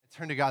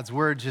Turn to God's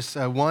Word. Just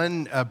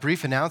one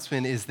brief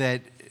announcement is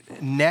that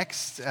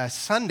next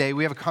Sunday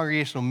we have a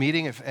congregational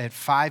meeting at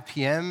 5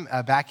 p.m.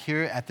 Back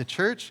here at the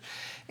church.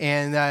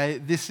 And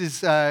this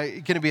is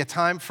going to be a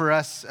time for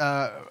us,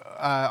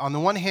 on the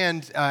one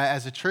hand,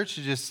 as a church,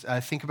 to just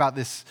think about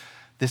this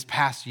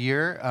past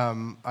year.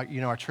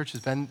 Our church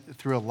has been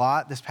through a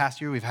lot this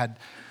past year. We've had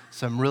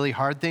some really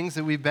hard things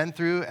that we've been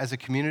through as a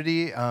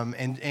community,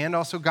 and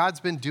also God's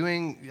been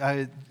doing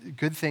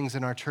good things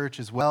in our church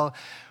as well.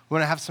 We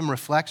want to have some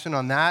reflection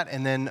on that,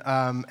 and then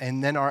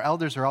our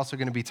elders are also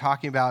going to be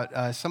talking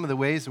about some of the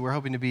ways that we're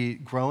hoping to be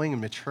growing and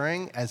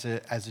maturing as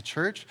a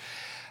church.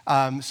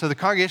 So the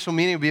congregational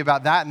meeting will be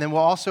about that, and then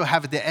we'll also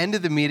have at the end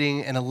of the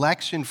meeting an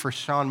election for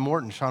Sean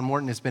Morton. Sean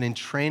Morton has been in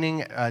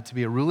training to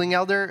be a ruling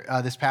elder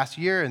this past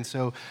year, and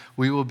so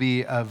we will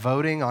be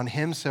voting on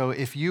him. So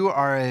if you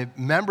are a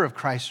member of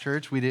Christ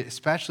Church, we'd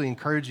especially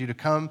encourage you to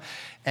come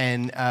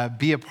and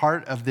be a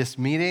part of this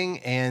meeting.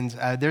 And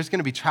there's going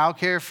to be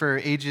childcare for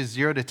ages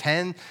 0 to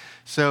 10.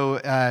 So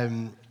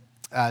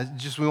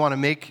we want to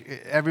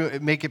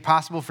make it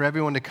possible for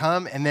everyone to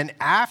come. And then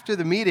after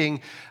the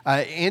meeting,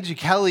 Angie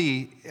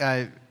Kelly,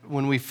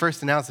 when we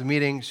first announced the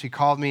meeting, she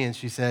called me and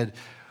she said,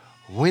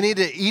 "We need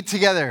to eat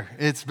together.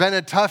 It's been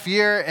a tough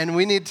year, and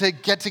we need to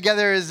get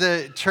together as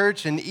a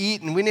church and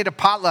eat, and we need a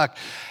potluck."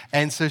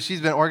 And so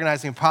she's been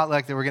organizing a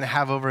potluck that we're going to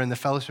have over in the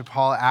fellowship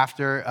hall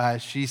after.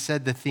 She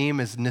said the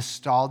theme is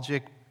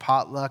nostalgic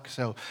potluck,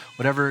 so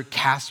whatever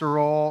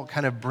casserole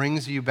kind of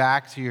brings you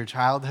back to your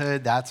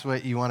childhood, that's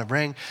what you want to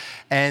bring.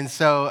 And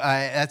so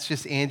that's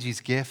just Angie's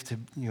gift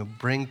to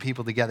bring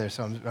people together.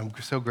 So I'm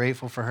so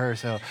grateful for her.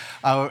 So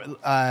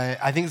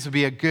I think this would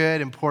be a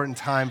good, important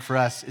time for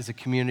us as a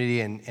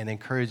community, and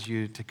encourage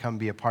you to come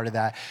be a part of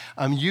that.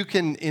 You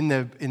can in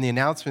the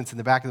announcements in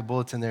the back of the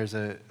bulletin, there's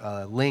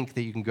a link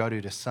that you can go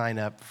to sign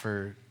up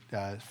for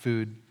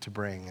food to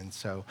bring. And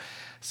so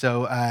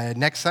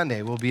next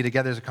Sunday we'll be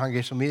together as a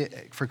congregational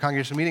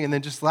meeting. And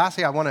then just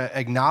lastly, I want to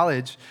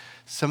acknowledge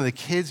some of the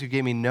kids who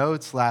gave me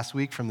notes last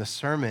week from the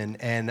sermon.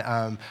 And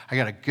I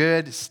got a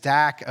good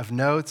stack of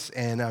notes,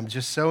 and I'm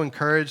just so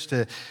encouraged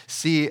to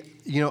see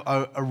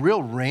a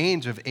real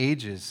range of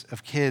ages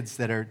of kids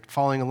that are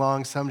following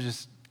along. Some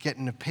just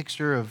getting a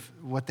picture of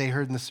what they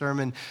heard in the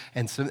sermon,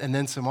 and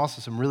then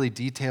some really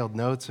detailed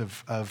notes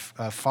of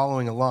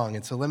following along.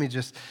 And so let me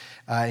just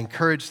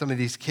encourage some of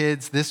these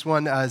kids. This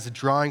one is a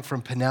drawing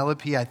from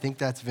Penelope. I think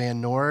that's Van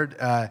Nord,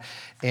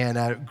 and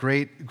a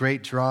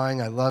great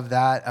drawing. I love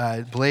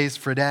that. Blaise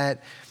Fredette,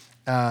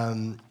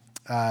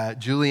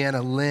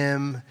 Juliana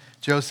Lim,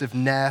 Joseph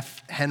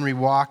Neff, Henry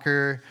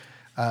Walker,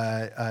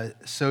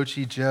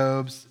 Sochi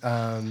Jobs,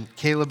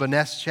 Caleb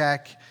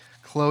Oneschek,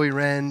 Chloe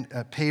Wren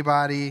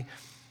Paybody,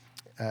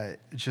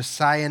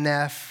 Josiah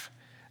Neff,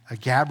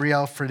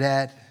 Gabrielle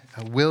Fredette,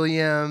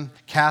 William,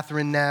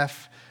 Catherine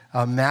Neff,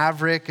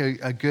 Maverick,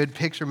 a good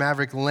picture,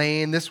 Maverick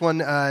Lane. This one,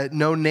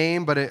 no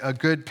name, but a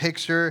good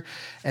picture.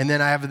 And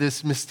then I have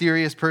this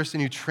mysterious person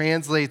who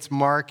translates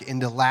Mark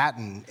into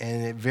Latin,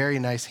 and a very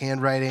nice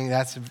handwriting.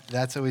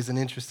 That's always an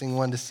interesting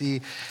one to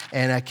see.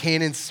 And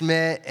Kanan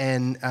Smith,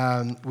 and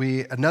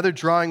another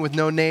drawing with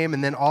no name,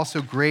 and then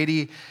also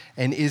Grady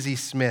and Izzy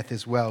Smith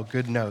as well.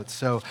 Good notes.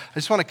 So I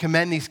just want to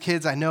commend these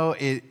kids. I know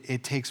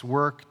it takes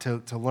work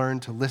to learn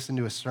to listen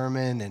to a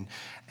sermon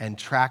and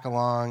track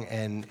along,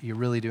 and you're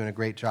really doing a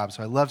great job.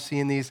 So I love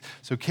seeing these.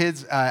 So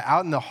kids,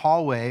 out in the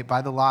hallway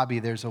by the lobby,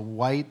 there's a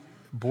white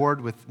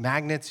board with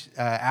magnets.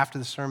 After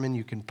the sermon,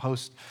 you can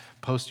post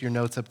your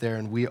notes up there,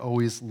 and we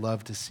always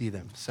love to see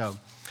them. So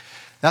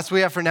that's what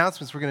we have for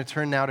announcements. We're going to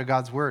turn now to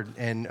God's Word,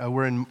 and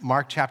we're in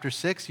Mark chapter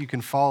 6. You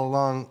can follow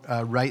along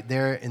right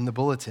there in the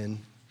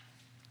bulletin.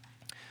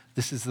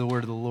 This is the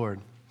word of the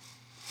Lord.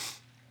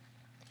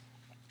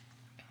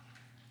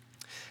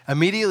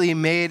 Immediately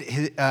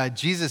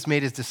Jesus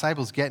made his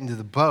disciples get into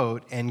the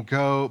boat and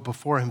go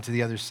before him to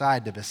the other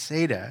side, to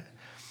Bethsaida,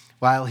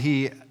 while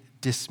he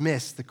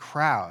dismissed the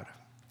crowd.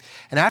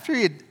 And after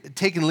he had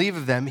taken leave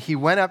of them, he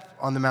went up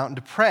on the mountain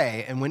to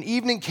pray. And when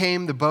evening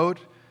came, the boat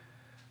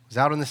was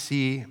out on the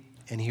sea,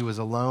 and he was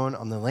alone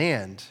on the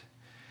land.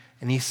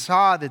 And he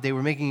saw that they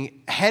were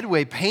making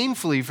headway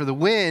painfully, for the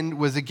wind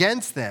was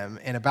against them.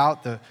 And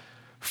about the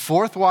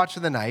fourth watch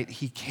of the night,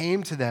 he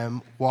came to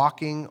them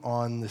walking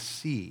on the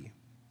sea.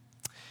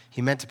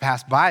 He meant to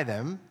pass by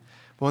them,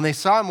 but when they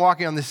saw him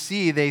walking on the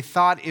sea, they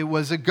thought it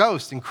was a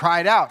ghost and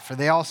cried out, for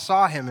they all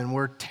saw him and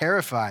were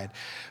terrified.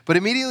 But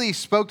immediately he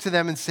spoke to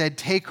them and said,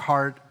 "Take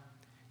heart,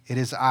 it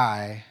is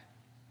I.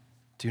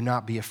 Do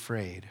not be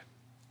afraid."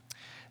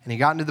 And he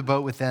got into the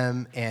boat with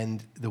them,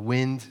 and the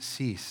wind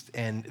ceased.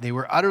 And they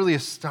were utterly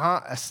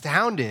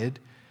astounded,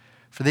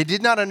 for they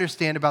did not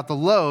understand about the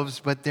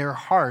loaves, but their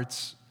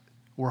hearts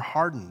were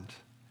hardened.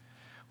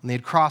 When they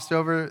had crossed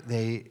over,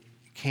 they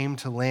came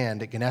to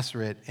land at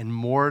Gennesaret and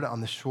moored on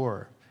the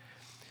shore.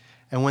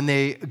 And when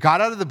they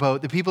got out of the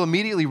boat, the people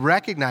immediately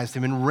recognized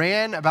him and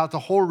ran about the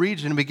whole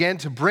region and began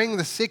to bring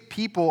the sick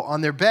people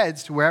on their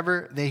beds to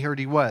wherever they heard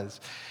he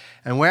was.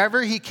 And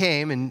wherever he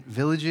came, in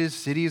villages,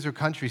 cities, or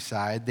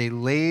countryside, they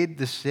laid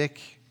the sick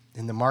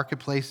in the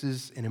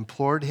marketplaces and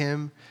implored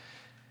him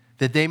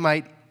that they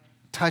might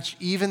touch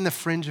even the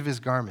fringe of his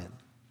garment.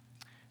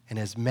 And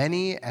as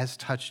many as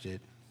touched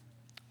it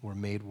were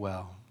made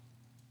well.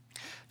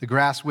 The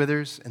grass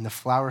withers and the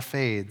flower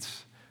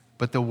fades,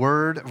 but the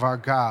word of our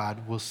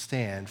God will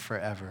stand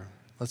forever.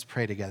 Let's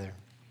pray together.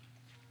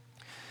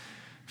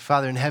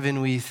 Father in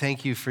heaven, we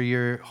thank you for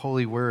your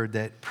holy word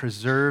that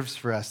preserves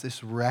for us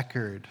this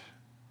record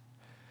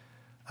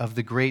of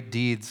the great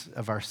deeds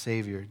of our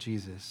Savior,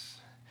 Jesus.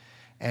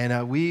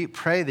 And we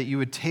pray that you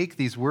would take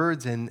these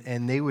words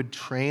and they would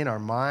train our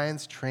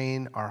minds,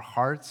 train our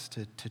hearts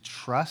to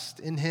trust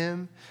in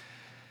him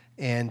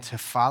and to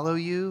follow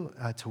you,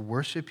 to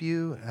worship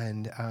you,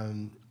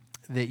 and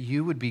that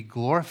you would be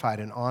glorified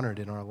and honored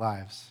in our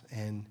lives.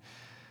 And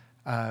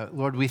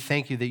Lord, we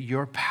thank you that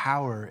your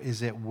power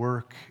is at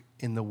work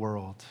in the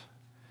world.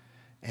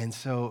 And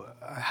so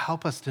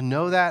help us to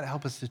know that,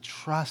 help us to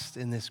trust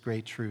in this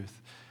great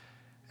truth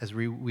as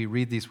we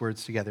read these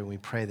words together and we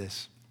pray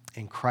this.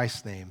 In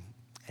Christ's name,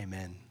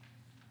 amen.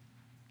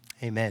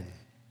 Amen.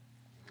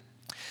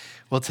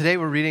 Well, today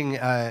we're reading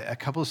a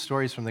couple of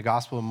stories from the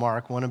Gospel of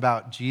Mark, one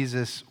about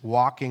Jesus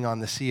walking on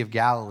the Sea of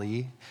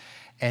Galilee,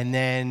 and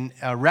then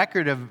a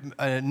record of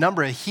a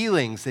number of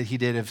healings that he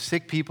did of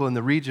sick people in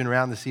the region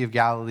around the Sea of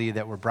Galilee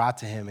that were brought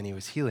to him, and he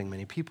was healing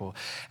many people.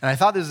 And I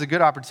thought this was a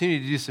good opportunity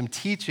to do some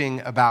teaching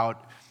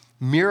about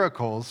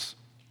miracles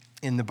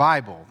in the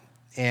Bible.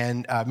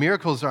 And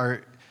miracles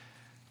are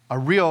a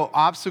real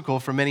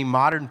obstacle for many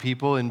modern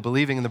people in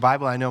believing in the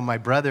Bible. I know my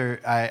brother,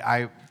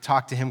 I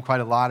talk to him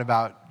quite a lot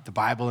about the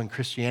Bible and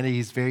Christianity.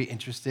 He's very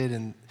interested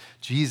in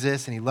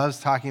Jesus, and he loves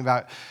talking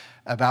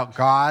about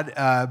God.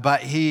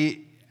 But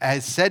he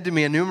has said to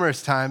me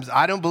numerous times,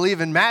 I don't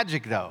believe in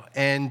magic, though.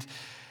 And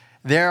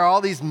there are all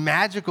these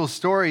magical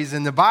stories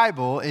in the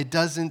Bible. It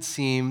doesn't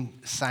seem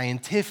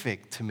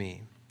scientific to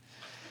me,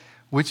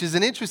 which is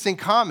an interesting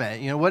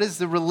comment. You know, what is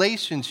the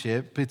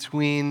relationship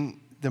between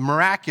the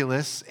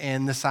miraculous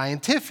and the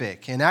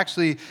scientific? And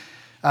actually,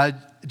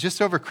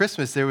 just over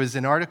Christmas, there was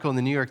an article in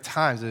the New York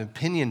Times, an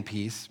opinion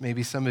piece,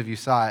 maybe some of you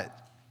saw it,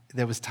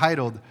 that was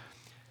titled,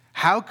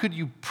 "How Could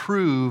You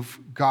Prove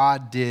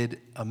God Did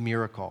a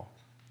Miracle?"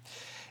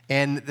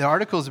 And the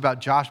article is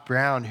about Josh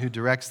Brown, who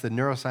directs the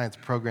neuroscience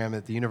program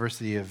at the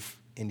University of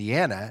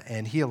Indiana,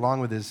 and he, along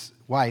with his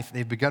wife,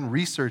 they've begun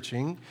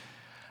researching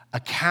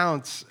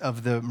accounts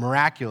of the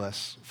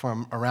miraculous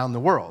from around the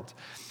world.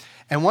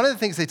 And one of the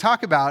things they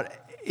talk about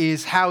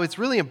is how it's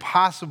really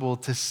impossible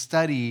to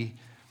study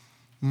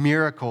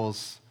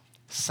miracles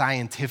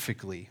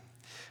scientifically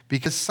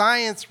because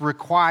science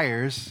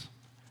requires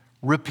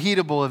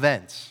repeatable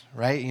events,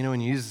 right? You know, when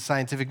you use the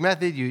scientific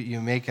method,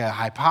 you make a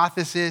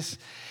hypothesis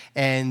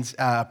and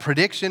a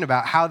prediction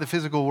about how the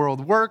physical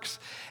world works,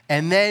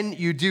 and then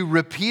you do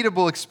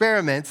repeatable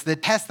experiments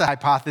that test the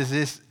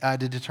hypothesis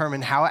to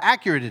determine how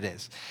accurate it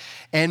is.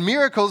 And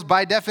miracles,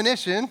 by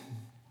definition,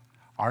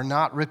 are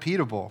not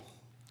repeatable.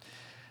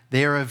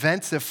 They are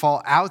events that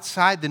fall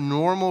outside the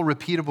normal,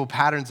 repeatable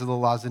patterns of the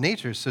laws of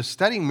nature. So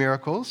studying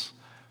miracles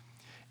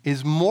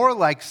is more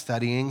like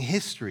studying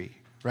history,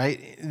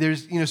 right?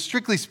 There's,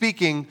 strictly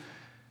speaking,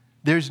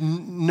 there's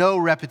no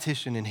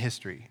repetition in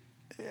history.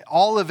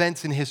 All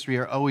events in history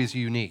are always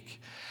unique.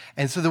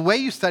 And so the way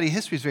you study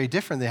history is very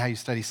different than how you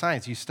study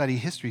science. You study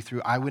history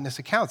through eyewitness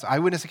accounts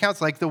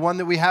like the one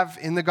that we have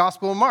in the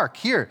Gospel of Mark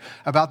here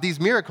about these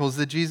miracles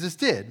that Jesus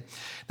did.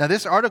 Now,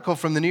 this article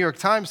from the New York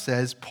Times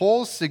says,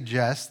 polls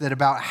suggest that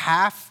about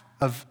half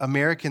of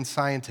American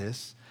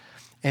scientists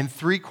and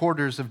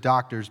 3/4 of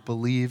doctors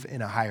believe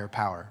in a higher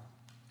power.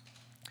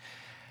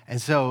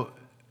 And so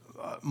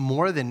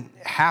more than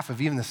half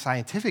of even the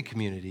scientific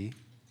community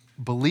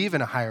believe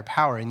in a higher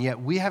power, and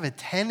yet we have a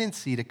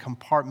tendency to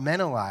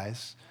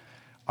compartmentalize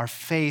our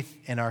faith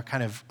and our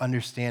kind of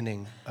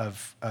understanding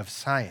of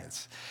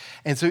science.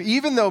 And so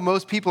even though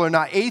most people are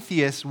not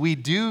atheists, we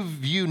do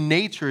view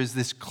nature as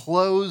this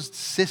closed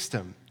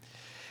system.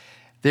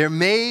 There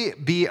may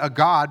be a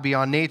God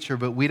beyond nature,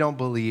 but we don't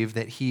believe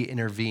that he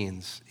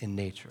intervenes in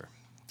nature.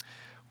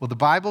 Well, the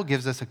Bible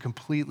gives us a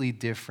completely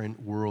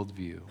different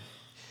worldview.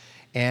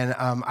 And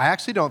I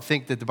actually don't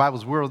think that the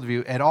Bible's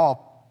worldview at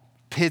all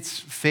pits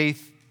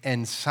faith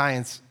and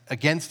science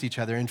against each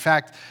other. In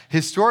fact,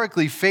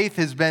 historically, faith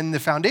has been the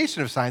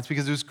foundation of science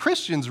because it was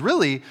Christians,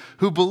 really,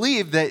 who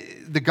believed that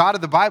the God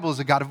of the Bible is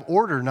a God of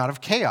order, not of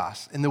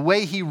chaos. And the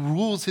way he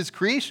rules his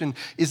creation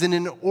is in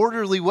an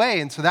orderly way.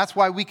 And so that's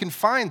why we can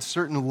find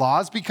certain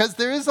laws, because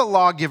there is a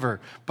lawgiver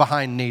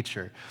behind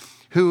nature.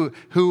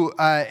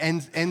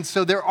 And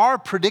so there are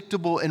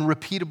predictable and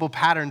repeatable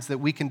patterns that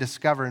we can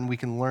discover and we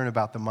can learn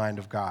about the mind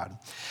of God.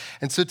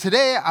 And so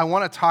today I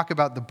want to talk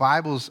about the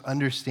Bible's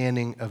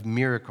understanding of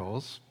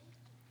miracles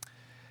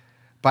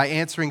by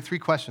answering 3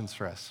 questions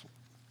for us.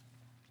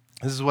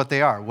 This is what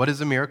they are. What is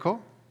a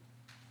miracle?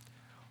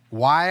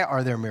 Why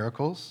are there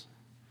miracles?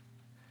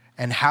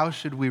 And how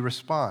should we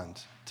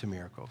respond to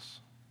miracles?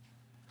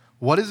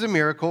 What is a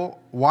miracle?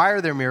 Why are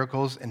there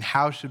miracles? And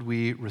how should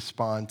we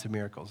respond to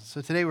miracles?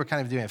 So today we're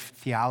kind of doing a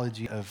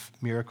theology of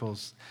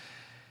miracles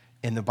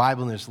in the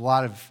Bible, and there's a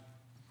lot of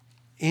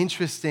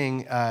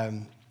interesting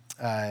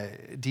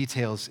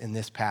details in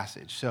this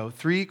passage. So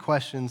 3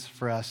 questions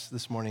for us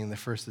this morning. The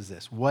first is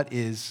this: what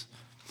is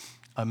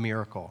a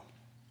miracle?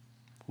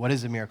 What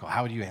is a miracle?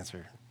 How would you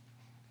answer?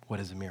 What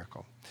is a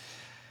miracle?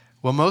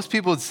 Well, most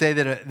people would say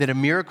that a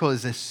miracle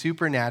is a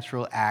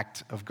supernatural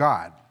act of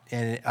God.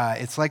 And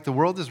it's like the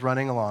world is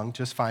running along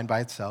just fine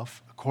by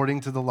itself,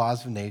 according to the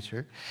laws of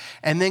nature.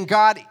 And then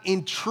God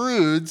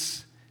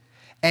intrudes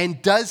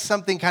and does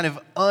something kind of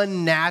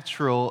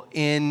unnatural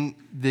in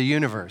the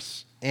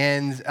universe.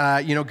 And,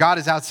 God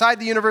is outside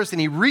the universe, and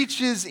he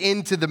reaches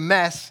into the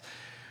mess.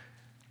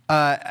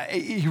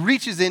 He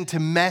reaches in to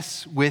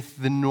mess with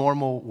the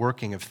normal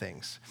working of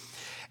things.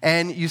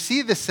 And you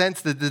see the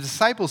sense that the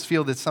disciples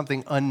feel that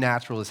something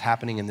unnatural is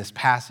happening in this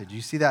passage.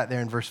 You see that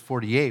there in verse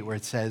 48 where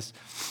it says,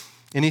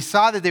 "And he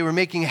saw that they were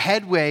making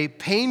headway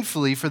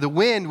painfully, for the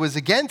wind was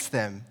against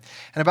them.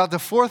 And about the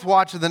 4th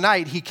watch of the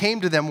night, he came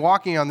to them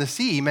walking on the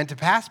sea." He meant to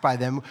pass by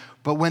them.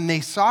 But when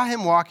they saw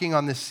him walking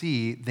on the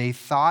sea, they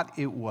thought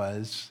it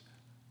was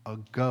a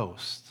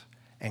ghost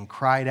and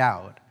cried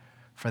out,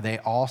 for they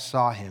all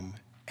saw him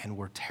and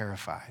were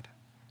terrified.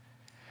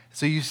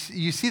 So you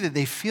see that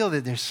they feel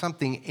that there's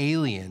something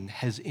alien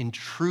has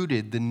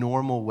intruded the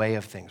normal way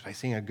of things by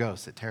seeing a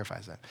ghost that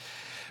terrifies them.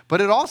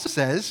 But it also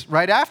says,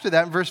 right after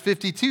that in verse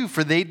 52,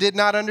 "For they did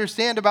not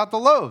understand about the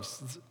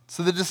loaves."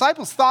 So the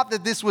disciples thought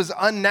that this was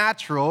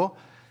unnatural,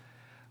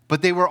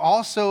 but they were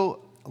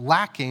also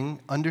lacking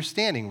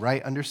understanding,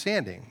 right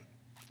understanding.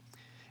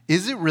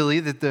 Is that really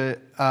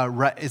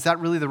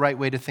the right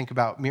way to think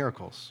about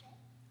miracles?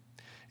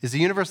 Is the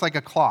universe like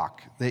a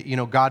clock that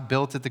God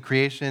built at the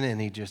creation,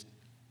 and he just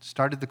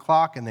started the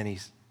clock, and then he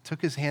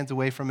took his hands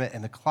away from it,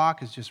 and the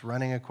clock is just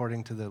running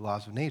according to the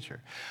laws of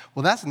nature?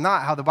 Well, that's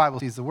not how the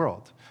Bible sees the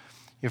world.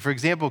 For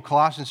example,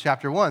 Colossians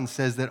chapter 1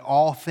 says that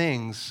all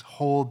things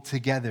hold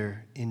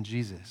together in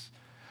Jesus.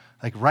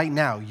 Like right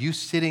now, you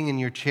sitting in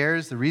your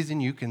chairs, the reason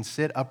you can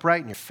sit upright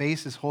and your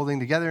face is holding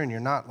together and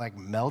you're not like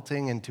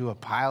melting into a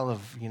pile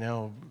of,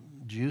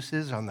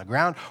 juices on the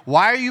ground.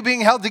 Why are you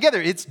being held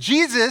together? It's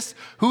Jesus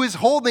who is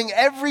holding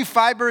every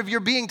fiber of your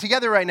being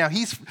together right now.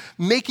 He's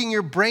making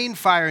your brain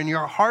fire and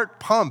your heart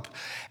pump.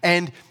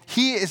 And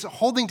he is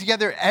holding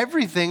together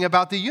everything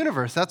about the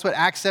universe. That's what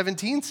Acts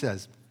 17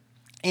 says.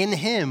 In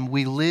him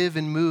we live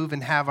and move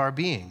and have our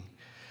being.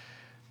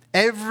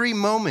 Every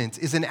moment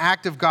is an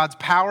act of God's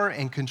power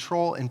and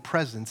control and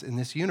presence in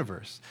this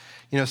universe.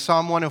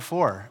 Psalm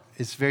 104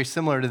 is very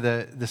similar to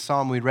the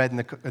psalm we read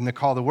in the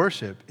call to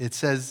worship. It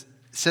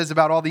says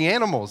about all the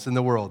animals in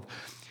the world,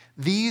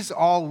 "These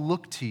all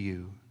look to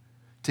you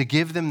to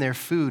give them their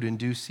food in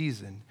due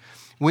season.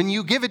 When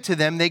you give it to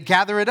them, they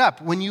gather it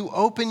up. When you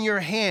open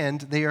your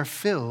hand, they are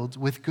filled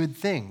with good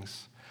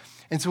things."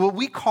 And so what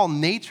we call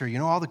nature,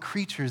 all the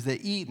creatures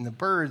that eat and the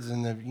birds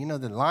and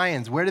the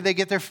lions, where do they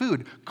get their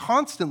food?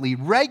 Constantly,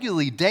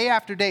 regularly, day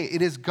after day,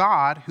 it is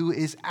God who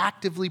is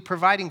actively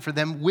providing for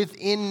them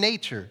within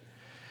nature.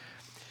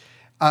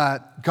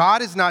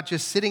 God is not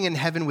just sitting in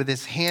heaven with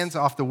his hands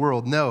off the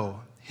world.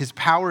 No, his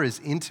power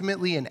is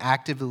intimately and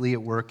actively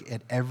at work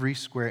at every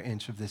square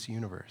inch of this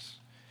universe.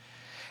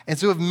 And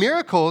so if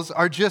miracles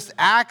are just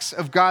acts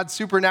of God's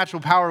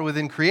supernatural power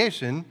within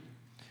creation,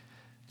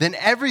 then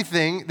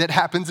everything that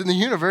happens in the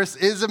universe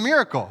is a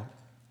miracle.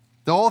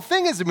 The whole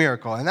thing is a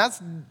miracle. And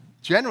that's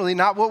generally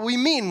not what we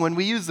mean when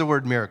we use the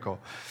word miracle.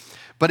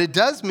 But it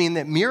does mean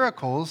that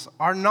miracles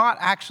are not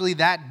actually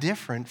that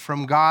different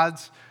from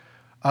God's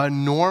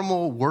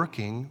normal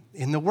working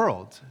in the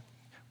world,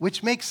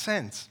 which makes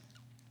sense.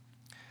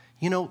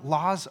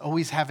 Laws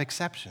always have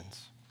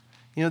exceptions.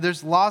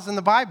 There's laws in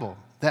the Bible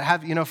that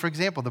have, for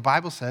example, the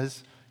Bible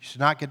says you should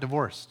not get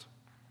divorced.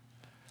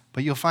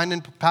 But you'll find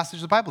in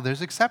passages of the Bible,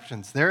 there's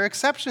exceptions. There are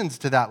exceptions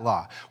to that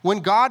law. When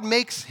God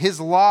makes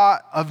his law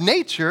of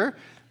nature,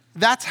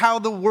 that's how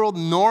the world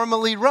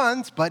normally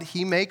runs, but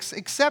he makes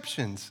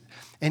exceptions.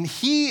 And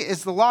he,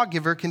 as the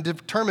lawgiver, can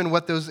determine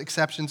what those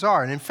exceptions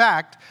are. And in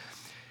fact,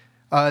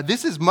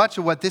 this is much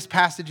of what this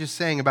passage is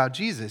saying about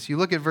Jesus. You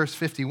look at verse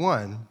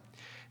 51.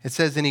 It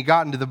says, "And he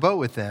got into the boat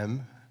with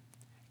them,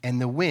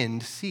 and the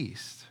wind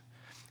ceased."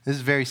 This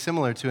is very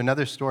similar to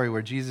another story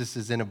where Jesus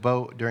is in a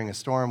boat during a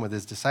storm with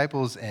his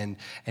disciples, and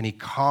he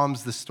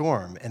calms the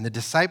storm. And the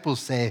disciples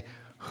say,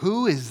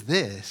 "Who is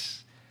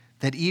this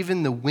that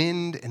even the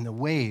wind and the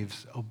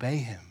waves obey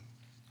him?"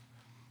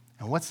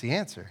 And what's the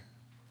answer?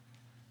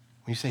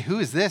 When you say, "Who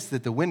is this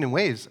that the wind and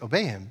waves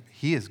obey him?"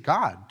 He is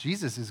God.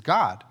 Jesus is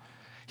God.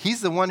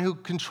 He's the one who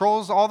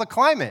controls all the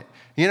climate.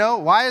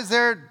 Why is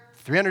there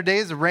 300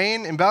 days of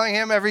rain in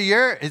Bellingham every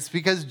year? It's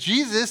because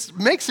Jesus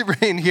makes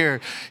it rain here.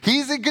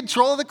 He's in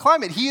control of the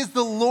climate. He is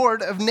the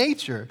Lord of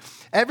nature.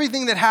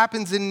 Everything that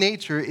happens in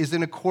nature is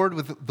in accord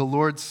with the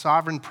Lord's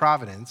sovereign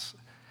providence,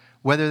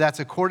 whether that's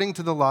according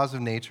to the laws of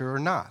nature or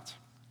not.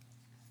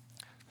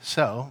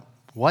 So,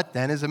 what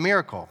then is a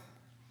miracle?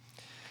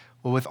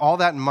 Well, with all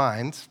that in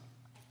mind,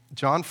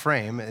 John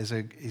Frame, he's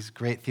a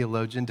great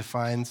theologian,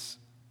 defines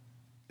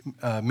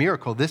a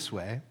miracle this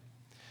way.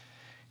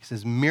 He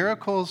says,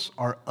 miracles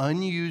are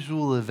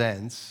unusual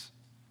events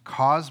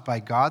caused by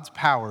God's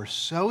power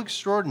so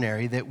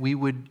extraordinary that we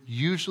would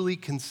usually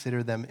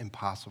consider them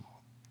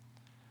impossible.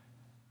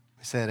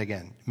 Let me say that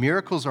again.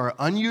 Miracles are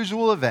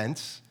unusual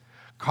events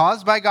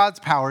caused by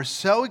God's power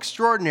so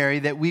extraordinary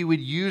that we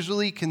would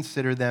usually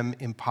consider them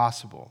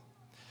impossible.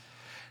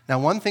 Now,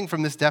 one thing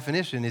from this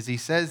definition is he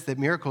says that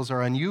miracles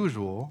are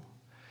unusual.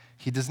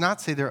 He does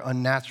not say they're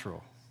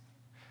unnatural.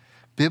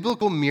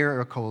 Biblical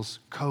miracles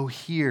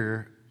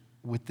cohere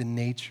with the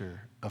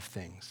nature of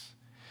things.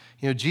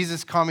 You know,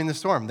 Jesus calming the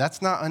storm,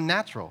 that's not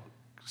unnatural.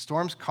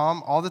 Storms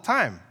calm all the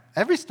time.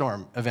 Every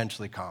storm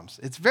eventually calms.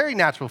 It's very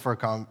natural for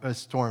a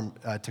storm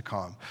to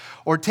calm.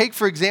 Or take,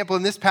 for example,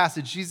 in this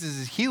passage, Jesus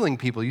is healing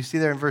people. You see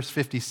there in verse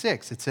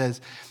 56, it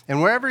says,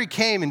 and wherever he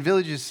came in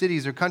villages,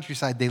 cities, or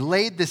countryside, they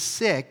laid the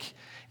sick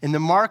in the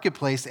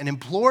marketplace and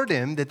implored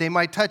him that they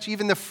might touch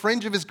even the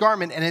fringe of his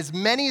garment, and as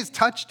many as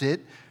touched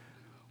it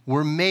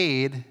were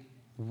made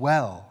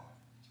well.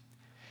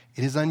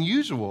 It is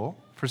unusual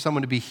for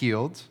someone to be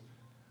healed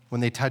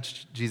when they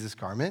touched Jesus'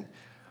 garment,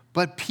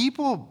 but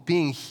people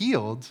being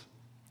healed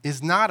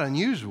is not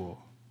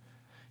unusual.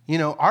 You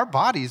know, our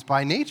bodies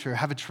by nature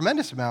have a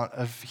tremendous amount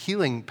of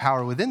healing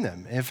power within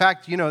them. In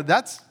fact, you know,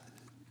 that's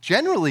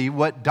generally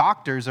what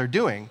doctors are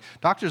doing.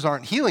 Doctors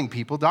aren't healing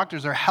people.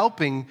 Doctors are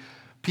helping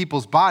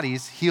people's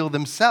bodies heal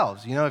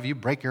themselves. You know, if you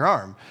break your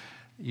arm,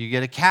 you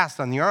get a cast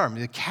on your arm.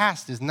 The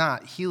cast is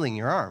not healing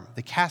your arm.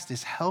 The cast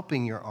is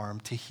helping your arm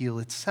to heal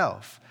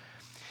itself.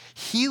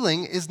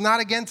 Healing is not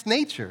against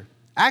nature.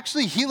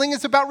 Actually, healing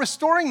is about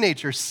restoring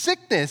nature.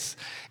 Sickness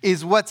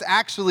is what's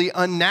actually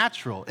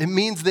unnatural. It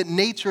means that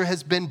nature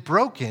has been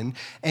broken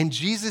and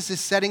Jesus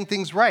is setting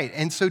things right.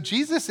 And so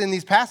Jesus in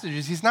these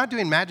passages, he's not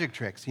doing magic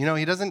tricks. You know,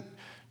 he doesn't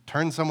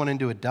turn someone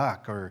into a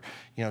duck or,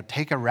 you know,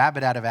 take a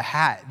rabbit out of a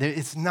hat.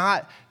 It's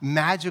not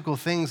magical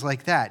things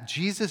like that.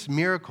 Jesus'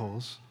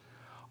 miracles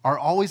are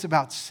always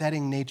about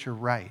setting nature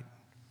right.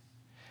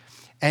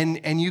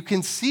 And you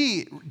can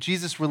see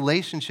Jesus'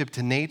 relationship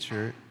to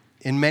nature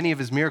in many of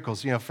his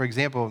miracles. You know, for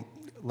example,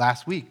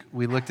 last week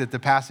we looked at the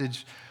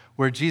passage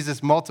where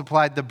Jesus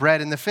multiplied the bread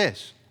and the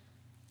fish.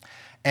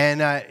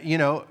 And, you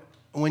know,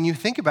 when you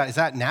think about it, is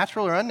that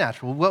natural or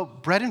unnatural? Well,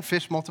 bread and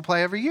fish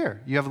multiply every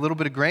year. You have a little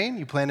bit of grain,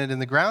 you plant it in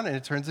the ground, and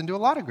it turns into a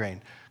lot of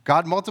grain.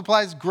 God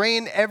multiplies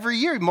grain every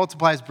year. He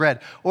multiplies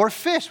bread. Or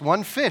fish.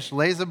 One fish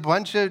lays a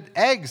bunch of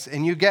eggs,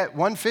 and you get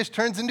one fish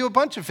turns into a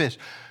bunch of fish.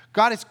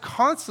 God is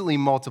constantly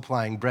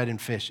multiplying bread and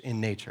fish in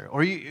nature.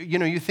 Or,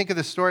 you think of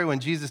the story when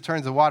Jesus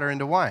turns the water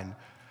into wine.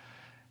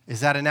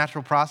 Is that a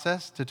natural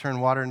process to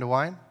turn water into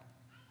wine?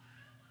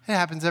 It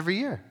happens every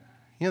year.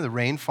 You know, the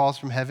rain falls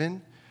from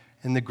heaven,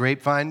 and the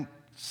grapevine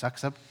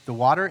sucks up the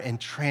water and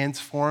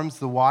transforms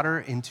the water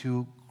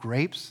into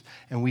grapes,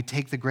 and we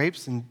take the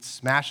grapes and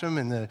smash them,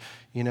 and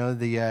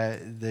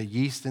the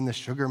yeast and the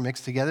sugar mix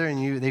together,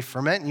 and they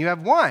ferment, and you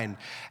have wine.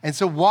 And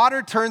so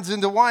water turns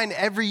into wine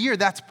every year.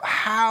 That's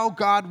how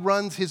God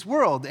runs his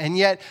world. And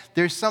yet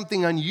there's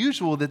something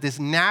unusual that this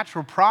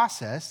natural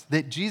process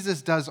that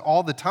Jesus does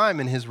all the time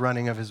in his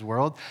running of his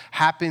world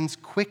happens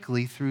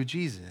quickly through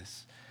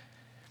Jesus.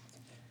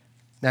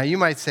 Now you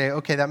might say,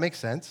 okay, that makes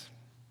sense.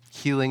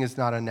 Healing is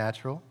not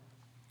unnatural.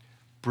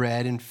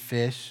 Bread and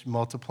fish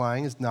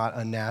multiplying is not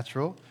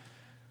unnatural.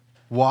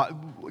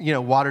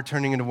 Water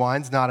turning into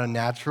wine is not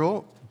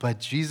unnatural. But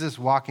Jesus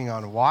walking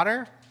on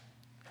water,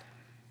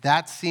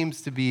 that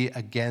seems to be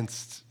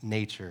against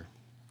nature.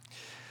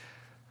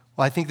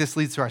 Well, I think this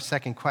leads to our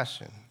second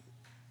question.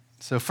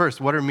 So first,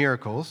 what are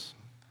miracles?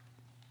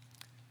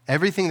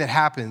 Everything that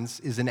happens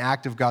is an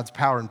act of God's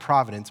power and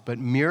providence, but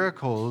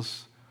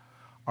miracles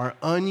are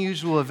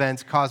unusual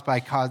events caused by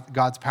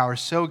God's power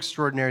so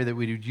extraordinary that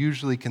we would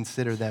usually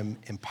consider them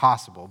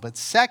impossible. But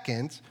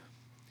second,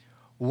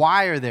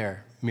 why are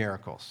there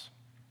miracles?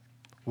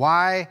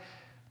 Why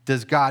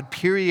does God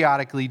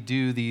periodically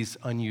do these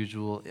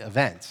unusual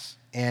events?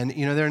 And,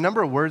 there are a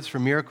number of words for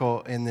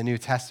miracle in the New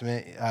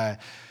Testament.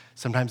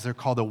 Sometimes they're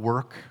called a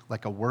work,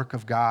 like a work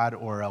of God,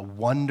 or a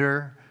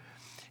wonder.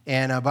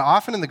 But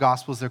often in the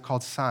Gospels, they're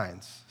called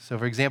signs. So,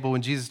 for example,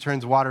 when Jesus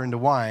turns water into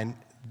wine,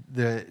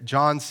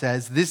 John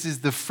says, this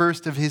is the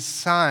first of his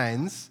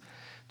signs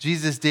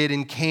Jesus did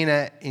in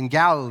Cana in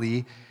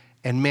Galilee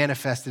and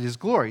manifested his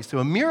glory. So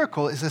a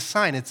miracle is a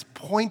sign. It's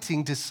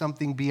pointing to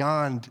something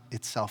beyond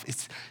itself.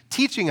 It's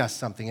teaching us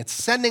something. It's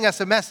sending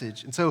us a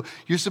message. And so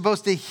you're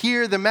supposed to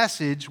hear the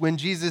message when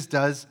Jesus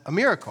does a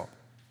miracle.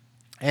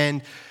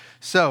 And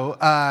so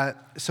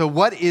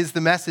what is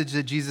the message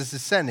that Jesus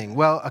is sending?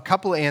 Well, a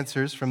couple of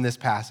answers from this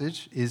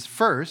passage is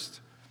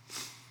first,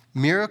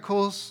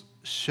 miracles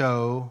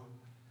show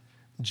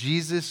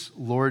Jesus'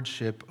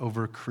 lordship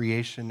over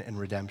creation and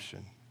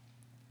redemption.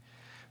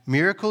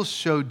 Miracles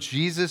show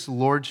Jesus'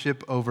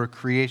 lordship over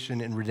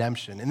creation and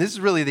redemption. And this is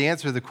really the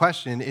answer to the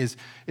question, is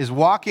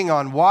walking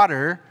on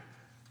water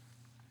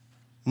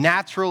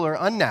natural or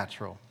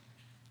unnatural?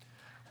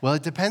 Well,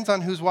 it depends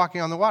on who's walking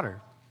on the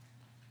water.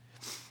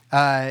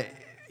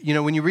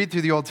 When you read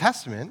through the Old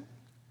Testament,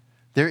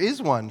 There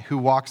is one who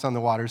walks on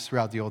the waters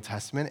throughout the Old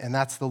Testament, and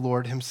that's the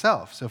Lord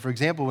himself. So, for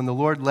example, when the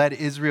Lord led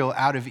Israel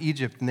out of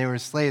Egypt and they were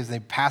slaves and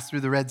they passed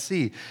through the Red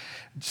Sea,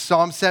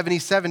 Psalm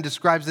 77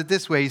 describes it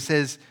this way. He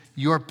says,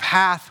 your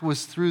path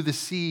was through the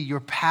sea,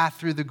 your path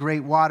through the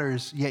great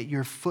waters, yet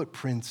your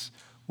footprints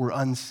were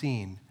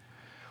unseen.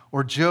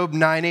 Or Job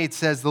 9:8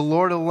 says, the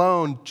Lord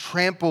alone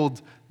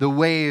trampled the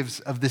waves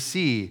of the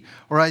sea.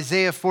 Or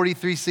Isaiah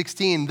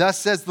 43:16, thus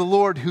says the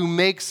Lord who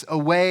makes a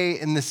way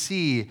in the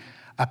sea,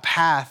 a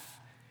path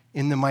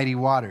in the mighty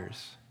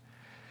waters.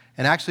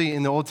 And actually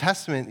in the Old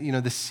Testament,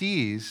 the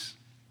seas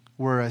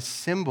were a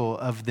symbol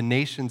of the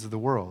nations of the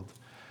world.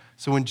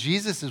 So when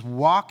Jesus is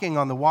walking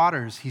on the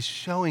waters, he's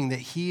showing that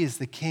he is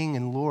the King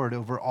and Lord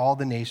over all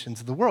the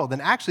nations of the world.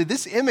 And actually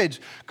this image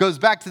goes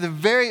back to the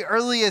very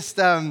earliest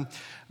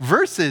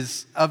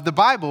verses of the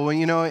Bible.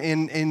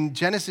 In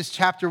Genesis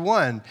chapter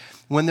 1,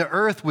 when the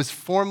earth was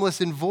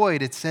formless and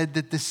void, it said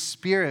that the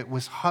Spirit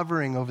was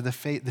hovering over the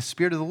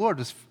Spirit of the Lord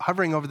was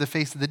hovering over the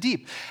face of the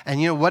deep.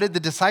 And what did the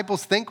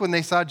disciples think when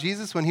they saw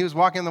Jesus when he was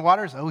walking on the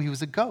waters? Oh, he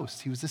was a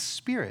ghost. He was a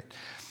spirit.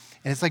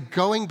 And it's like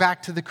going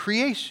back to the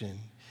creation.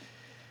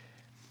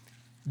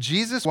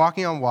 Jesus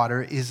walking on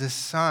water is a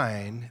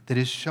sign that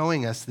is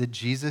showing us that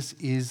Jesus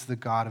is the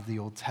God of the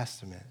Old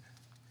Testament.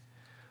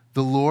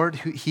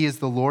 He is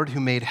the Lord who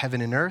made heaven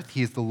and earth.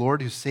 He is the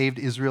Lord who saved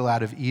Israel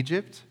out of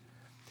Egypt.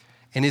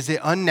 And is it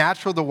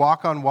unnatural to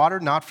walk on water?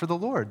 Not for the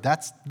Lord.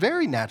 That's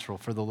very natural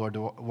for the Lord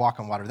to walk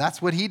on water.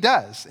 That's what he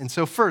does. And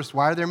so first,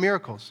 why are there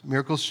miracles?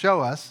 Miracles show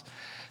us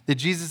that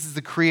Jesus is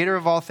the creator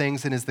of all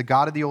things and is the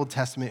God of the Old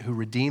Testament who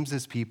redeems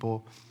his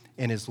people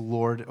and is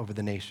Lord over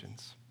the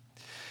nations.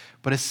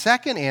 But a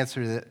second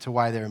answer to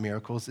why there are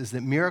miracles is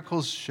that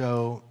miracles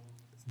show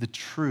the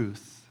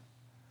truth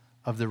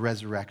of the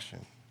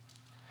resurrection.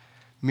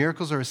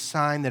 Miracles are a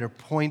sign that are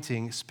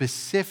pointing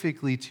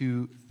specifically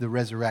to the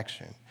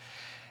resurrection.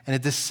 And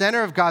at the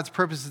center of God's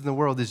purposes in the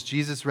world is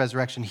Jesus'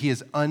 resurrection.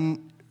 He's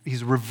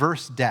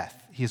reversed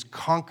death. He has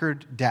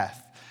conquered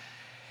death.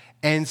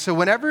 And so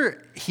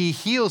whenever he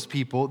heals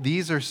people,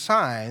 these are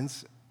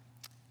signs.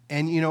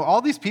 And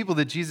all these people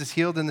that Jesus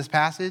healed in this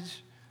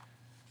passage,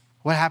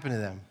 what happened to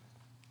them?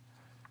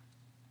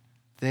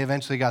 They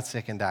eventually got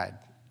sick and died.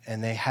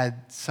 And they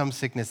had some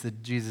sickness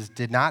that Jesus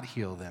did not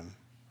heal them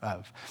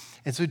of.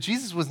 And so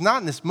Jesus was not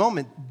in this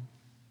moment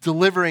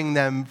delivering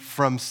them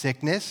from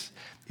sickness.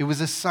 It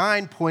was a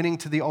sign pointing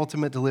to the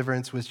ultimate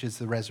deliverance, which is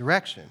the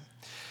resurrection.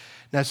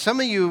 Now, some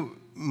of you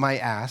might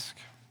ask,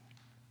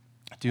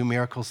 do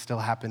miracles still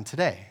happen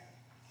today?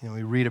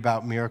 We read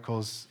about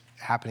miracles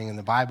happening in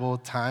the Bible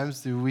at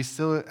times. Do we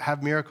still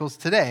have miracles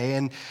today?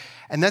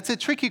 And that's a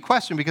tricky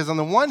question because on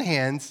the one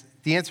hand,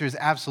 the answer is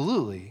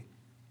absolutely.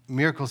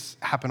 Miracles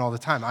happen all the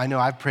time. I know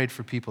I've prayed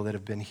for people that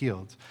have been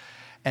healed.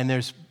 And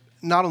there's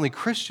not only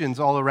Christians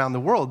all around the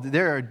world,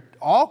 there are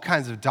all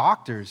kinds of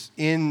doctors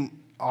in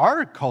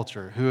our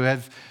culture who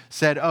have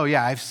said, oh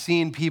yeah, I've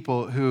seen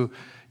people who,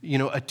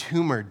 a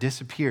tumor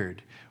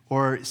disappeared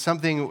or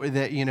something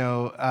that,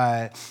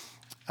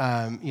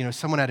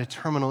 someone had a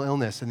terminal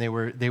illness and they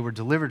were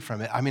delivered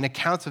from it. I mean,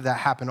 accounts of that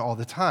happen all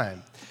the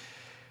time.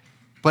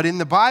 But in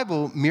the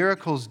Bible,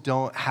 miracles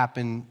don't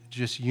happen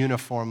just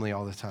uniformly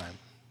all the time.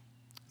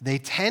 They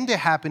tend to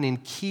happen in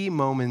key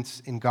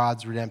moments in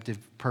God's redemptive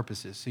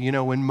purposes.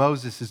 So, when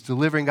Moses is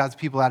delivering God's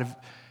people out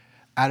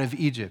of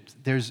Egypt,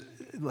 there's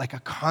like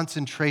a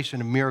concentration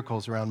of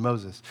miracles around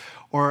Moses.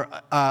 Or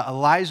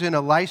Elijah and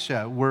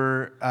Elisha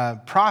were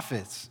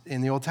prophets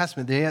in the Old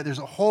Testament. There's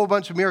a whole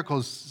bunch of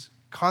miracles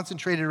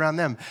concentrated around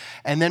them.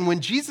 And then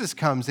when Jesus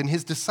comes and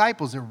his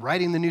disciples are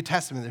writing the New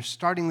Testament, they're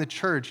starting the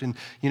church, and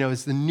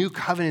as the new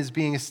covenant is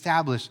being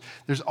established,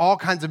 there's all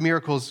kinds of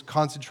miracles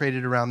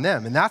concentrated around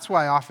them. And that's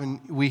why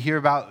often we hear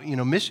about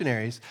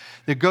missionaries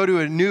that go to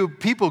a new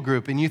people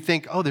group and you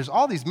think, oh, there's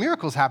all these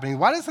miracles happening.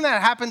 Why doesn't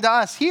that happen to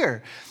us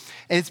here?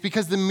 And it's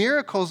because the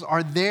miracles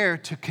are there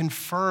to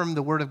confirm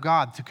the word of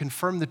God, to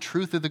confirm the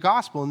truth of the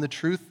gospel and the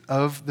truth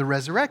of the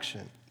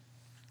resurrection.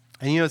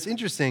 And it's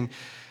interesting.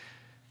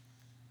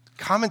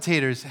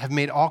 Commentators have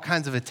made all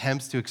kinds of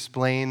attempts to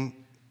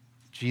explain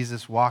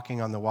Jesus walking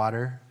on the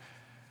water.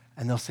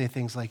 And they'll say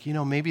things like,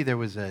 maybe there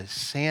was a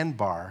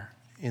sandbar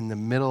in the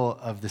middle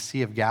of the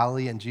Sea of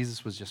Galilee and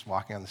Jesus was just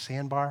walking on the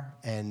sandbar.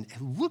 And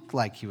it looked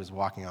like he was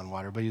walking on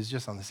water, but he was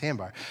just on the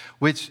sandbar.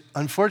 Which,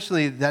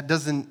 unfortunately, that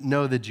doesn't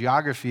know the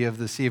geography of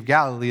the Sea of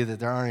Galilee, that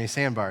there aren't any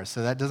sandbars.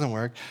 So that doesn't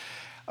work.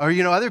 Or,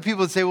 other people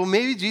would say, well,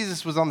 maybe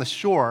Jesus was on the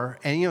shore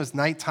and, it's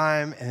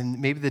nighttime and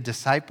maybe the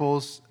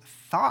disciples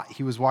thought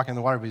he was walking on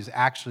the water, but he was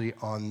actually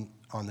on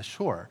the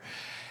shore.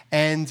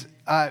 And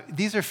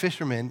these are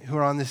fishermen who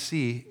are on the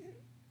sea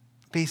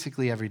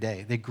basically every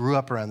day. They grew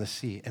up around the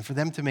sea. And for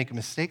them to make a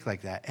mistake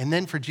like that, and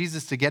then for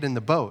Jesus to get in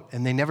the boat,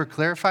 and they never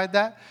clarified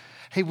that,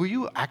 hey, were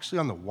you actually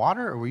on the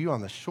water or were you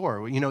on the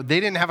shore? They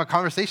didn't have a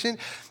conversation.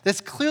 That's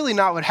clearly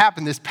not what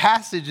happened. This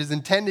passage is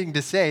intending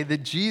to say that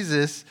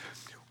Jesus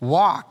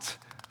walked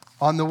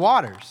on the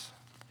waters.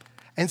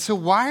 And so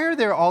why are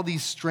there all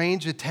these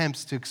strange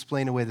attempts to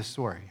explain away the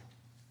story?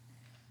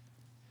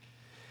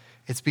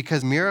 It's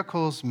because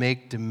miracles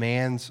make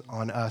demands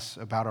on us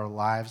about our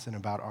lives and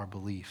about our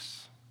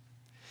beliefs.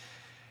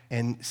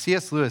 And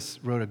C.S. Lewis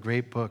wrote a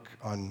great book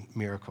on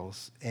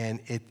miracles.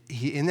 And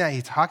in that,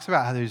 he talks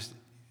about how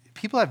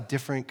people have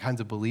different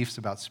kinds of beliefs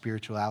about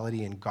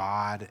spirituality and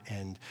God,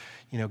 and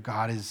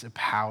God is a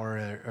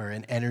power or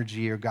an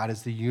energy, or God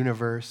is the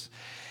universe,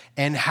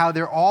 and how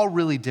they're all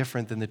really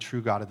different than the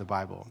true God of the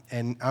Bible.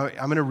 And I'm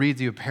going to read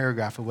you a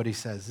paragraph of what he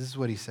says. This is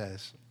what he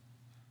says.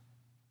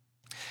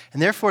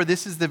 And therefore,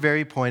 this is the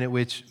very point at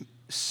which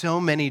so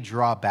many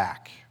draw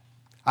back.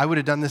 I would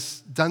have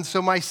done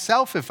so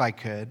myself if I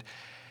could,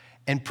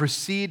 and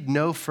proceed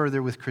no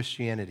further with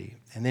Christianity.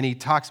 And then he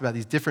talks about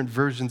these different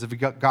versions of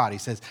God. He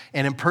says,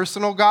 an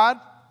impersonal God,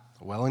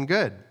 well and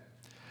good.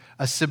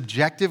 A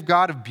subjective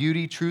God of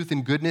beauty, truth,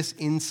 and goodness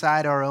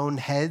inside our own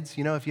heads.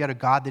 If you had a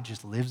God that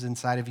just lives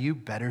inside of you,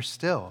 better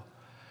still.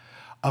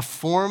 A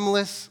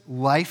formless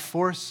life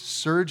force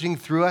surging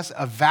through us,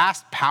 a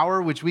vast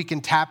power which we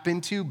can tap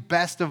into,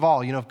 best of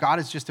all. If God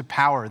is just a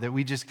power that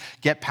we just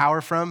get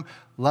power from,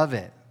 love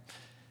it.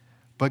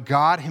 But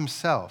God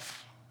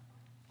himself,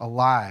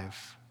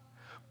 alive,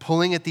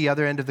 pulling at the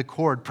other end of the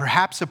cord,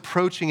 perhaps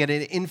approaching at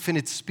an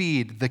infinite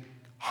speed, the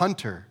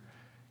hunter,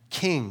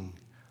 king,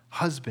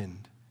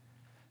 husband.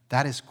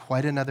 That is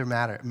quite another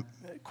matter.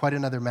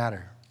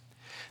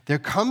 There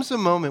comes a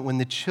moment when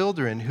the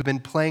children who've been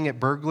playing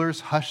at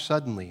burglars hush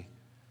suddenly.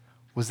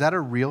 Was that a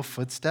real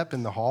footstep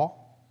in the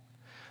hall?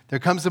 There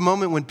comes a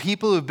moment when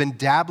people who've been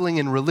dabbling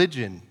in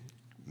religion,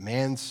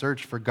 man's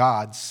search for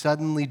God,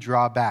 suddenly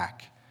draw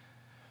back,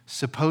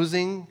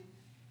 supposing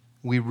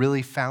we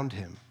really found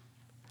him.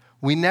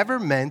 We never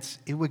meant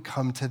it would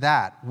come to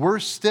that.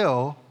 Worse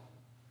still,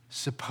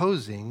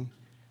 supposing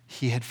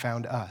he had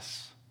found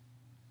us.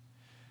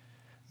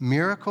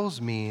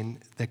 Miracles mean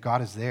that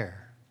God is there.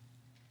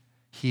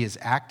 He is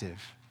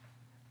active,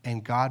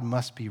 and God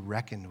must be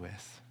reckoned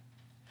with.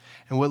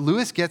 And what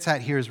Lewis gets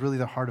at here is really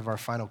the heart of our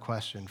final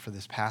question for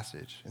this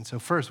passage. And so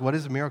first, what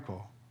is a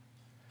miracle?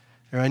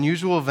 They're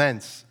unusual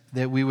events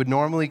that we would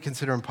normally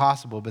consider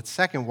impossible. But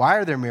second, why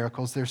are there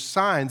miracles? They're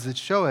signs that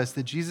show us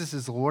that Jesus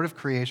is the Lord of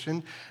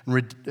creation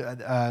and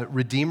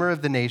Redeemer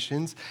of the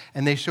nations,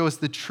 and they show us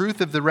the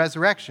truth of the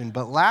resurrection.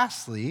 But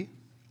lastly,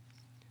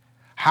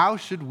 how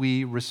should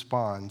we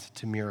respond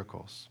to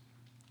miracles?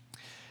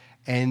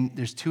 And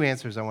there's two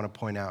answers I want to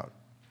point out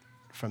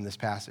from this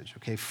passage.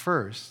 Okay,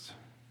 first,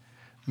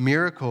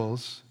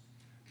 miracles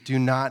do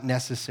not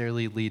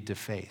necessarily lead to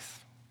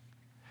faith.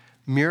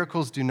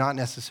 Miracles do not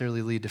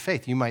necessarily lead to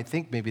faith. You might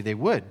think maybe they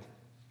would.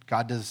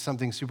 God does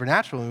something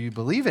supernatural and you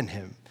believe in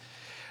him.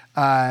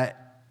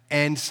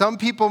 And some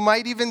people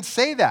might even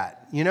say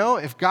that.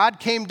 If God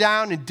came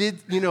down and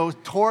did,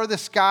 tore the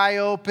sky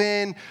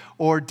open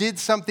or did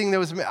something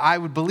I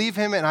would believe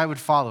him and I would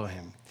follow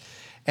him.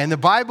 And the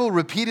Bible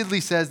repeatedly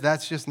says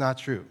that's just not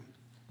true.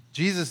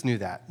 Jesus knew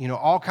that.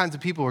 All kinds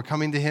of people were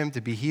coming to him to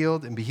be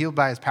healed and be healed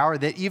by his power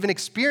that even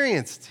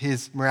experienced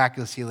his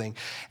miraculous healing.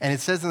 And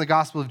it says in the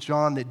Gospel of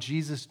John that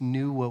Jesus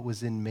knew what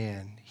was in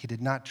man. He did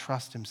not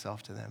trust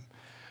himself to them.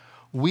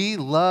 We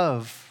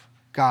love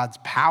God's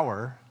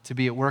power to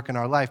be at work in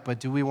our life, but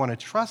do we want to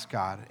trust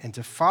God and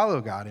to follow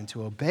God and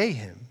to obey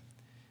him?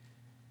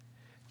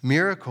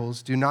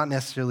 Miracles do not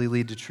necessarily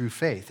lead to true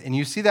faith. And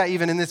you see that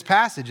even in this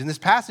passage. In this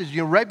passage,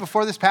 right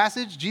before this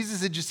passage,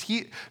 Jesus had just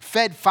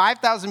fed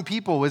 5,000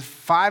 people with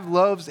 5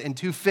 loaves and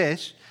 2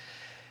 fish.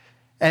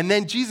 And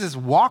then Jesus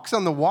walks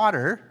on the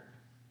water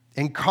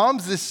and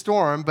calms this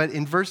storm. But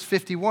in verse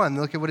 51,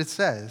 look at what it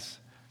says.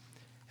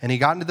 And he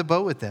got into the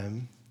boat with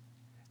them,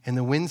 and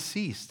the wind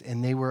ceased,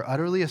 and they were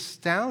utterly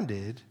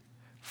astounded,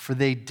 for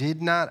they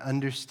did not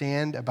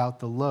understand about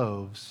the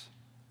loaves,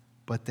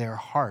 but their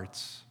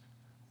hearts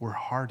were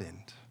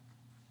hardened,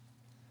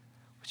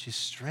 which is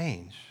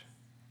strange.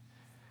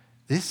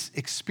 This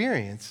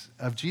experience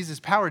of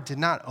Jesus' power did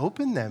not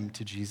open them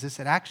to Jesus.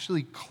 It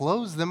actually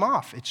closed them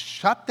off. It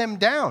shut them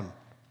down,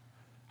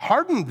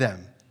 hardened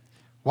them.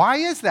 Why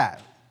is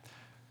that?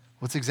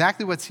 Well, it's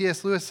exactly what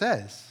C.S. Lewis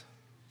says.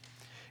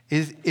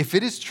 If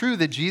it is true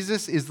that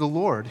Jesus is the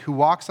Lord who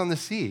walks on the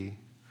sea,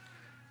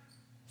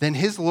 then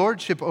his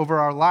lordship over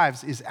our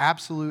lives is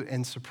absolute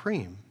and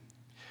supreme.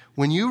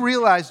 When you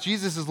realize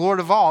Jesus is Lord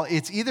of all,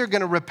 it's either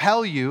going to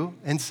repel you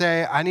and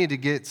say, I need to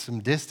get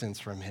some distance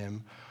from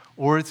him,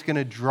 or it's going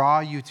to draw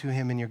you to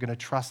him and you're going to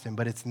trust him,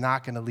 but it's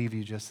not going to leave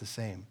you just the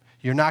same.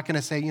 You're not going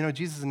to say,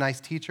 Jesus is a nice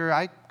teacher.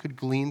 I could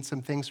glean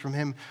some things from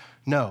him.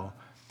 No,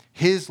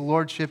 his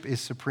lordship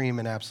is supreme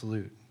and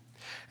absolute.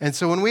 And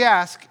so when we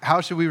ask, how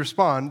should we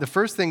respond? The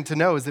first thing to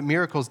know is that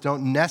miracles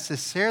don't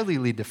necessarily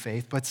lead to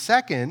faith, but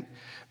second,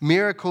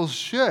 miracles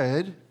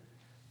should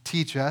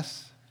teach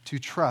us to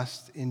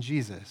trust in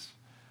Jesus.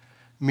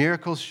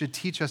 Miracles should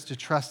teach us to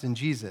trust in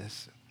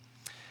Jesus.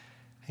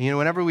 And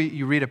whenever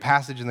you read a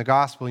passage in the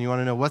gospel and you want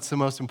to know what's the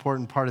most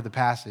important part of the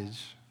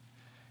passage,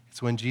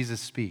 it's when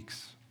Jesus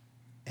speaks.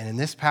 And in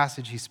this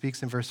passage, he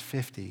speaks in verse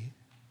 50.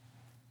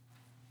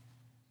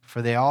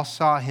 For they all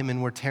saw him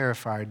and were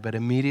terrified, but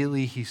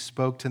immediately he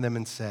spoke to them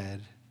and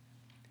said,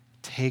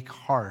 take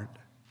heart,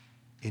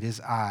 It is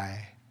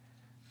I.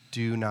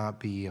 Do not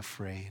be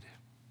afraid.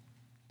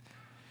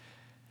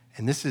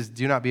 And this is,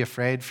 do not be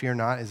afraid, fear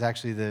not, is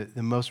actually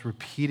the most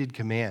repeated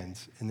command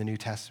in the New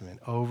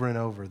Testament. Over and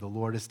over, the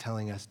Lord is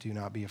telling us, do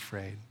not be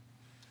afraid.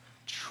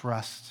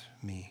 Trust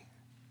me.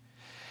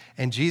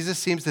 And Jesus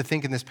seems to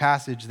think in this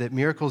passage that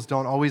miracles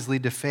don't always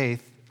lead to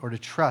faith or to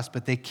trust,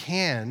 but they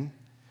can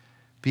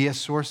be a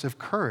source of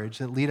courage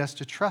that lead us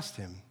to trust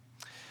him.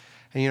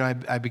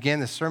 And, I began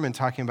this sermon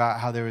talking about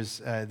how there was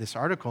this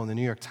article in the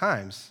New York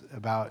Times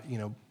about,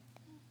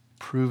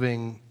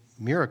 proving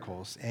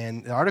miracles.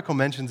 And the article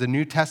mentions a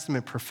New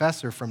Testament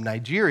professor from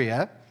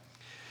Nigeria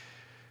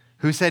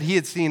who said he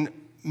had seen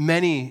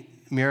many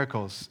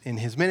miracles in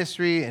his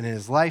ministry and in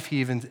his life.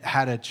 He even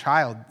had a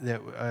child,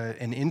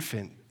 an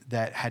infant,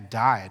 that had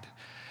died.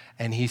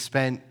 And he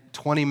spent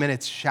 20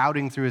 minutes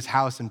shouting through his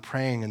house and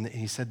praying, and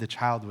he said the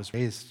child was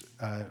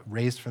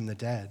raised from the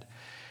dead.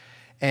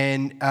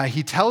 And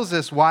he tells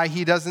us why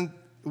he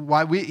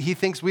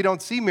thinks we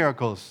don't see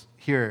miracles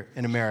here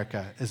in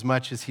America as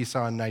much as he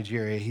saw in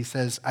Nigeria. He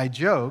says, I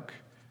joke,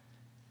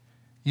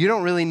 you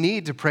don't really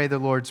need to pray the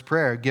Lord's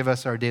Prayer, give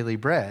us our daily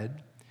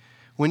bread,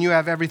 when you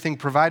have everything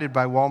provided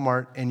by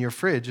Walmart and your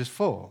fridge is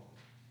full.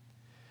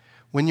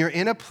 When you're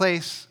in a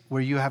place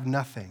where you have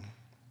nothing,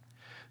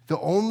 the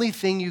only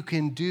thing you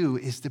can do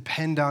is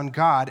depend on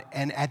God,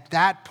 and at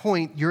that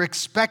point, you're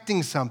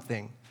expecting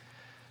something.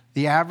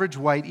 The average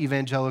white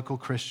evangelical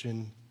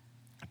Christian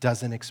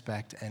doesn't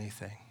expect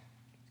anything.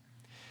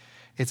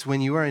 It's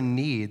when you are in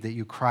need that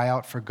you cry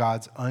out for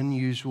God's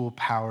unusual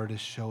power to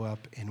show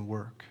up and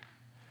work.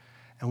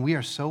 And we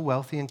are so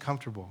wealthy and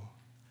comfortable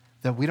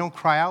that we don't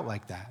cry out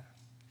like that.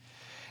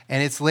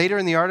 And it's later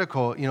in the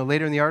article,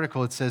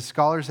 it says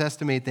scholars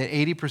estimate that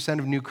 80%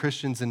 of new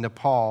Christians in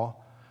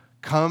Nepal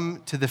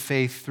come to the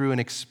faith through an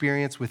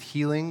experience with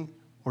healing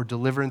or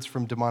deliverance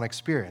from demonic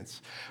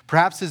spirits.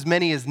 Perhaps as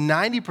many as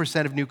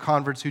 90% of new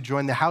converts who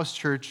join a house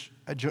church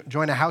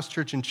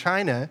in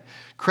China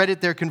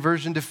credit their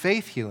conversion to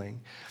faith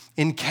healing.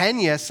 In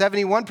Kenya,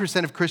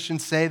 71% of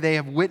Christians say they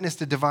have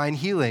witnessed a divine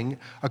healing,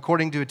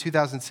 according to a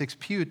 2006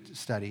 Pew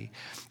study.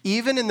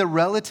 Even in the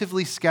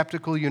relatively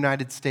skeptical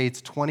United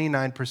States,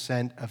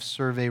 29% of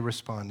survey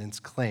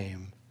respondents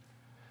claim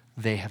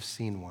they have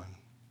seen one.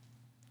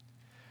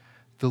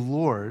 The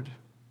Lord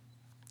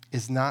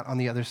is not on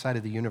the other side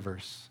of the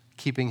universe,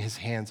 keeping his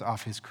hands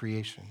off his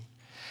creation.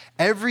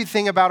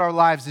 Everything about our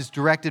lives is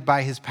directed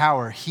by his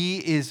power. He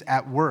is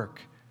at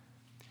work.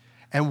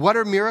 And what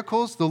are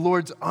miracles? The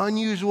Lord's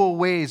unusual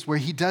ways where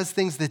he does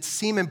things that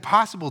seem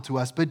impossible to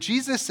us. But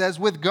Jesus says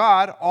with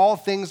God, all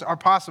things are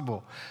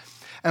possible.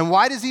 And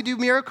why does he do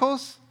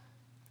miracles?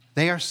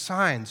 They are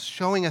signs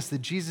showing us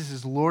that Jesus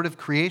is Lord of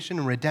creation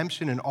and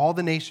redemption in all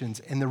the nations,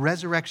 and the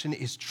resurrection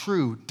is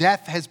true.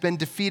 Death has been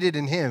defeated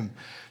in him.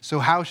 So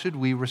how should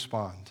we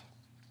respond?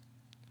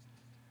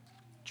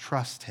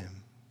 Trust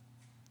him.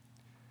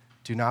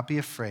 Do not be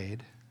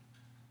afraid.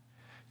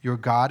 Your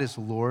God is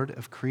Lord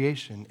of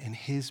creation, and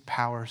his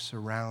power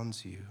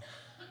surrounds you.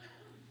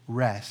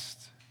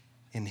 Rest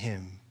in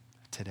him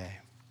today.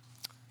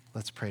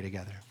 Let's pray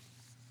together.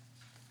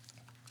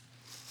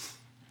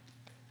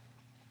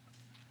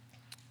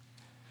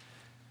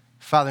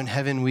 Father in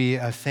heaven, we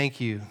thank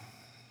you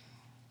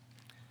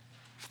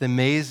for the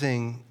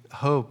amazing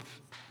hope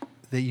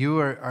that you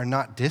are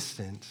not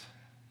distant,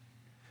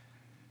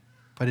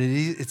 but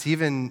it's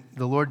even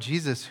the Lord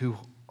Jesus who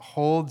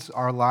holds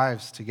our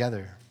lives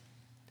together.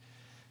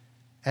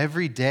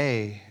 Every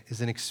day is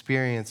an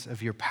experience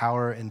of your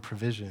power and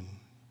provision.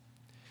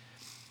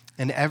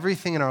 And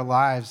everything in our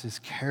lives is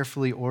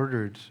carefully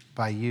ordered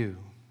by you.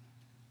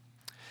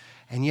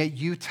 And yet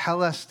you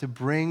tell us to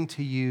bring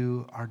to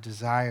you our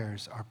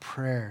desires, our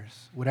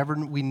prayers, whatever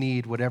we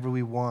need, whatever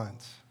we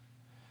want.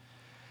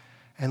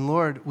 And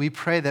Lord, we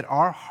pray that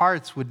our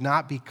hearts would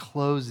not be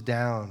closed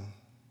down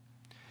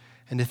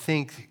and to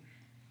think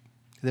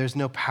there's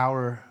no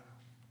power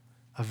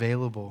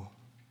available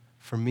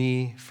for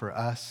me, for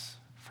us,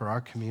 for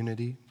our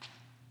community.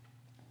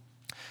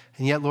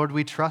 And yet, Lord,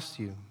 we trust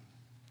you.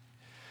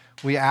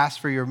 We ask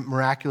for your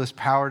miraculous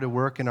power to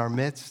work in our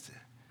midst,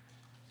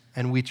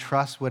 and we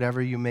trust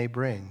whatever you may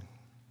bring.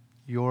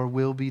 Your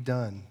will be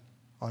done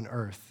on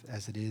earth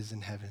as it is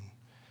in heaven.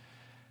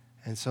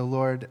 And so,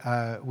 Lord,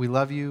 we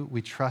love you.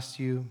 We trust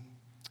you.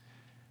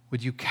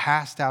 Would you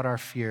cast out our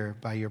fear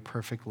by your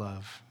perfect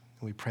love?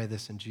 And we pray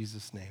this in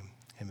Jesus' name.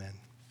 Amen.